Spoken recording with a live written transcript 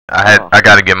I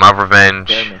gotta get my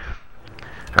revenge.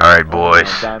 Alright,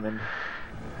 boys.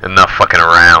 Enough fucking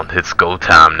around. It's go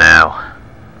time now.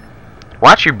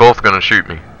 Watch, you both gonna shoot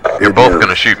me. You're both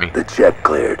gonna shoot me. The check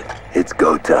cleared. It's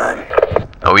go time.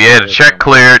 Oh yeah, the check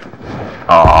cleared.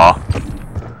 Aww.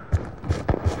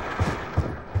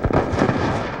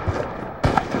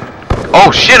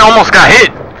 Oh shit, almost got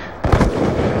hit!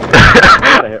 I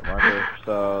got a hit marker,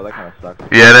 so that kind of sucks.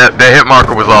 Yeah, that hit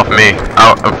marker was off me.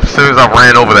 As soon as I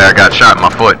ran over there, I got shot in my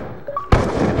foot.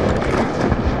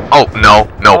 Oh, no,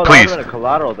 please. That was a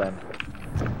collateral then.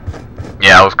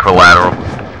 Yeah, I was collateral.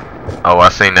 Oh, I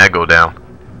seen that go down.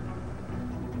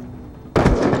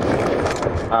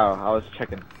 Oh, I was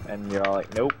checking, and you're all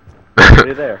like, nope. What are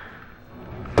you there?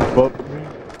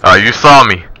 Oh, you saw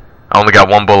me. I only got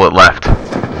one bullet left.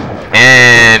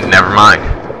 And never mind.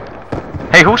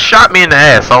 Hey, who shot me in the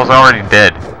ass? I was already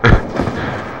dead.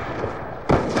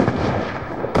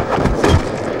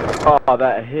 Oh,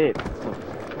 that hit.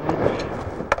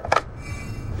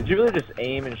 Did you really just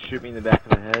aim and shoot me in the back of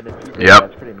the head? If you did, yep.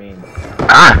 That's pretty mean.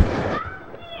 Ah!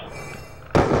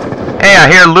 Hey, I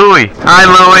hear Louie. Hi,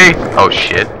 Louie. Oh,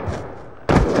 shit.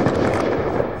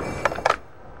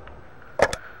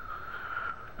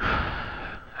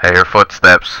 I hear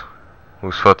footsteps.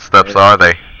 Whose footsteps are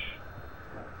they?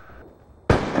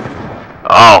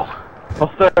 Oh.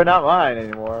 Well, they're not mine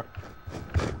anymore.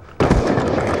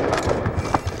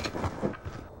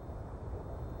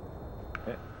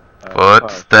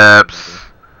 Footsteps.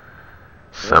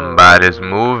 Somebody's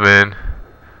moving.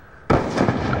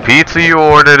 The pizza you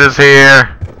ordered is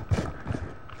here.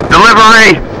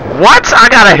 Delivery! What? I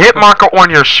got a hit marker on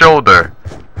your shoulder.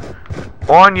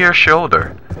 On your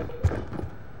shoulder.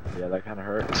 Yeah, that kind of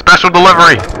hurt. Special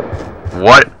delivery!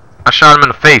 What? I shot him in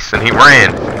the face and he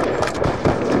ran.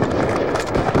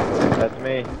 That's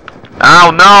me.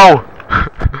 Oh no!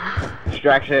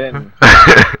 Distraction.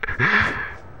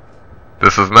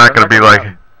 This is not gonna be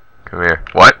like... Come here.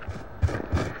 What?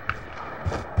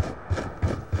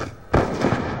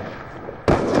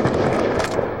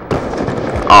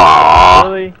 Aww.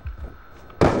 Really?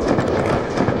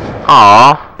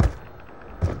 Aww.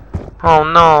 Oh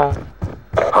no.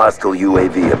 Hostile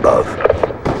UAV above.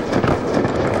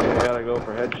 Gotta go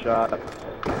for headshot.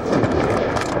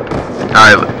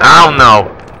 Alright, I don't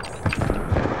know.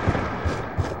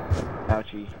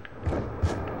 Ouchie.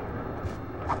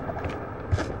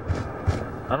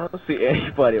 I don't see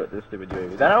anybody with this stupid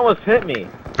UAV. That almost hit me.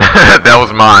 That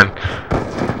was mine.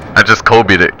 I just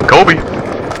Kobe'd it. Kobe!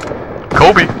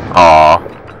 Kobe! Aww.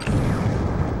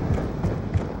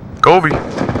 Kobe!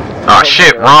 Aw,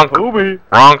 shit,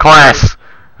 wrong class.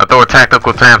 I threw a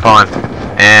tactical tampon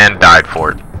and died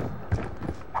for it.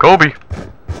 Kobe!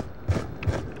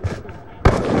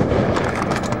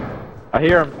 I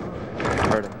hear him. I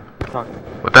heard him. Talking.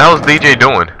 What the hell is DJ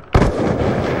doing?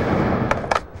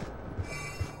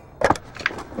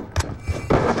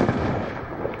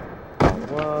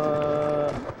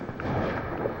 What?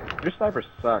 Your sniper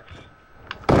sucks.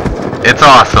 It's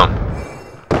awesome.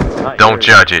 Not Don't yours.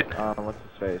 judge it. What's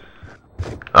his face?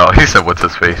 Oh, he said, what's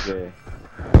his face? DJ.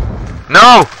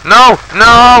 No! No!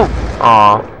 No!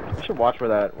 Aw. You should watch where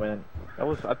that went. That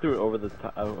was, I threw it over the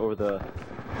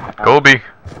Kobe.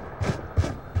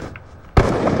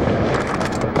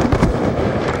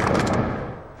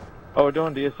 Oh, we're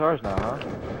doing DSRs now, huh?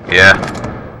 Yeah.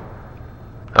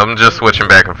 I'm just switching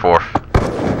back and forth.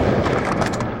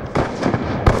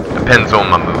 Depends on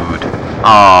my mood.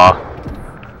 Aww.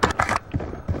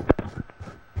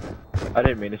 I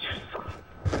didn't mean to choose.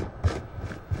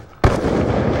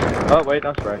 Oh, wait,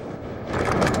 not spray.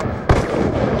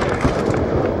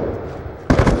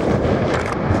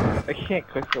 I can't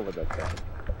click over that thing.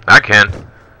 I can.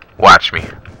 Watch me.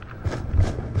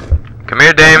 Come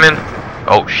here, Damon.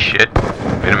 Oh, shit.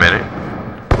 Wait a minute.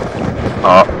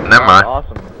 Oh, never mind.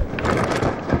 Awesome.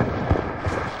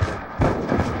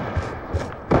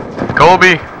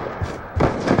 Kobe!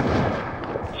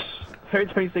 Every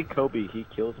time you say Kobe, he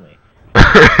kills me.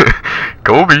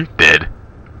 Kobe? Dead.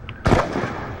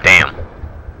 Damn.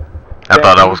 I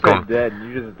thought I was going... dead,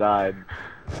 you just died.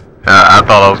 I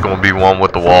thought I was going to be one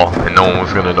with the wall, and no one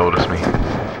was going to notice me.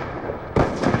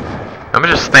 I'm going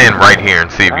to just stand right here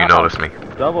and see if you notice me.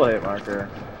 Double hit marker.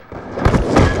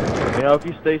 You know, if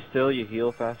you stay still, you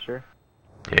heal faster.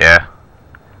 Yeah.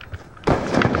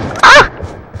 Ah!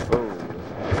 Oh.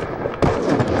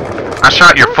 I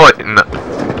shot your foot in the...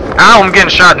 Ow, I'm getting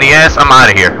shot in the ass. I'm out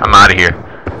of here. I'm out of here.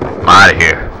 I'm out of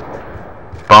here.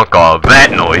 Bunk all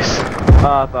that noise.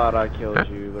 I thought I killed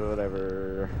you, but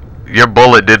whatever. Your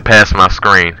bullet did pass my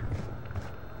screen.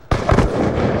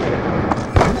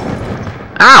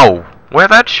 Ow! Where'd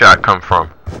that shot come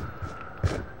from?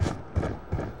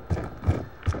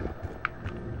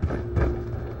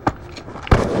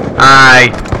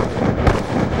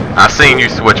 I seen you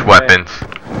switch weapons.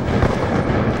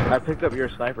 I picked up your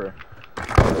sniper.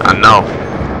 I know.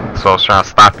 So I was trying to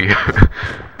stop you.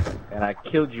 And I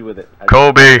killed you with it.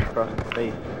 Kobe! Across the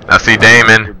face. I see Your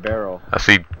Damon. barrel. I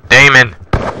see Damon.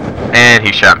 And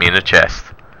he shot me in the chest.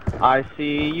 I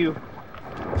see you.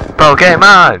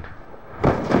 Pokemon!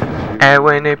 I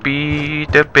wanna be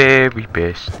the very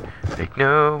best. Like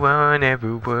no one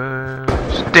ever was.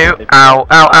 Ow, ow,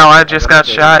 ow, I just got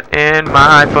shot in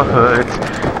my foot.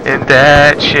 And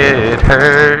that shit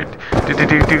hurt. Do do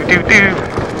do do do do.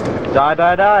 Die,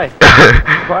 die, die.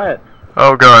 Quiet.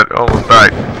 Oh god, almost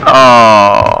died.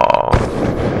 Oh.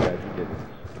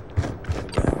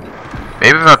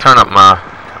 Maybe if I turn up my...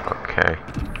 Okay.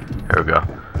 Here we go.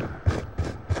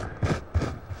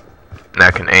 Now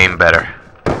I can aim better.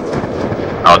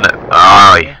 Oh, no.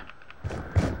 Oh, yeah.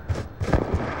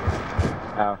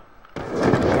 Ow.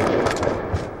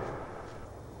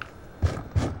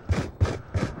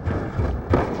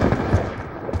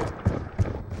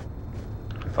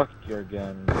 Fuck your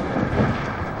gun.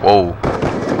 Whoa.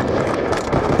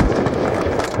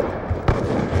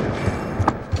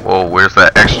 Whoa, where's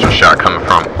that extra shot coming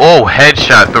from? Oh,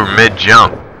 headshot through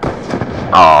mid-jump.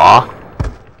 Aww.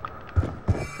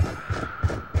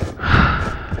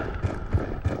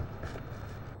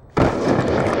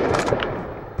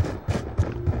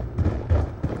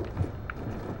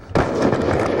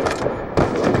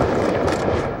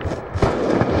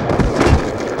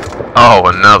 Oh,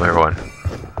 another one.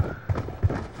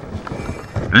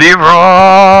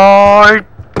 Leroy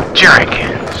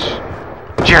Jenkins.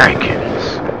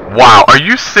 Jenkins. Wow, are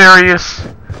you serious?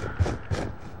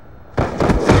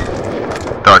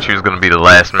 Thought you was gonna be the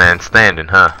last man standing,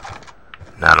 huh?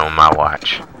 Not on my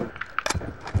watch.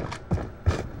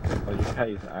 Well, you gotta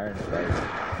use an iron sight.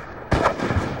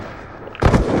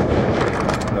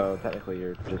 So technically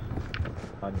you're just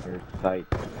on your sight.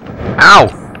 Ow!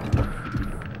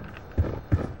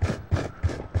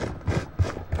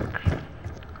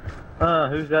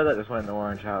 Who's that just went in the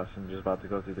orange house and just about to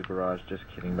go through the garage? Just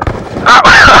kidding. Damn!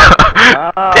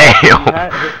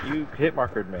 You hit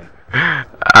markered me.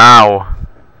 Ow!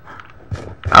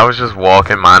 I was just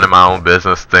walking, minding my own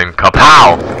business, then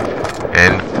kapow!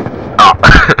 And oh.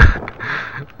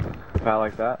 About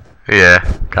like that? Yeah,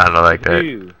 kind of like that.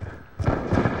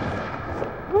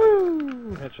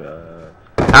 Woo! Headshot.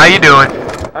 How you doing?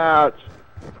 Ouch.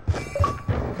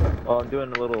 Well, I'm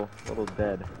doing a little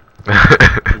dead. You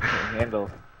can't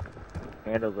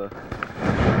handle the.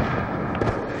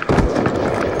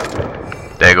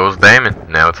 There goes Damon.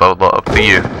 Now it's all up to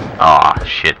you. Aw,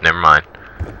 shit, never mind.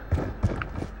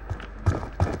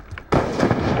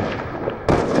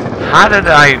 How did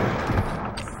I...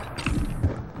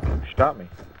 You shot me.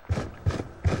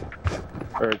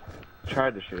 Or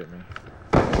tried to shoot at me.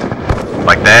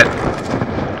 Like that?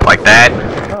 Like that?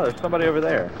 Oh, there's somebody over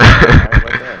there.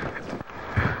 Right there.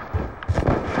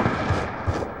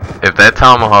 If that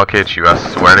tomahawk hits you, I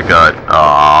swear to God.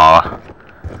 Aww.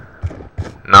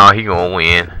 Nah, he gonna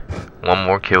win. One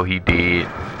more kill he did.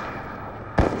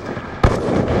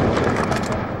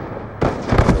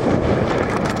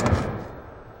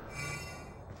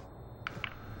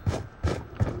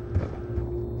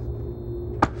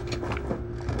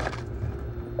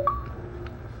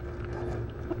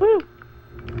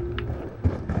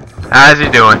 How's he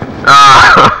doing?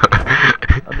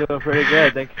 I'm doing pretty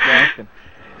good, thanks for asking.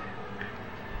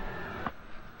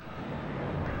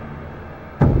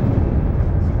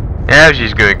 Now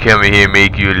she's gonna come in here and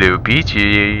make you a little pizza.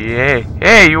 Yeah.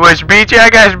 Hey, you want some pizza? I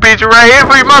got some pizza right here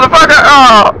for you, motherfucker!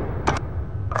 Oh!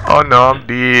 Oh no, I'm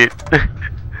dead.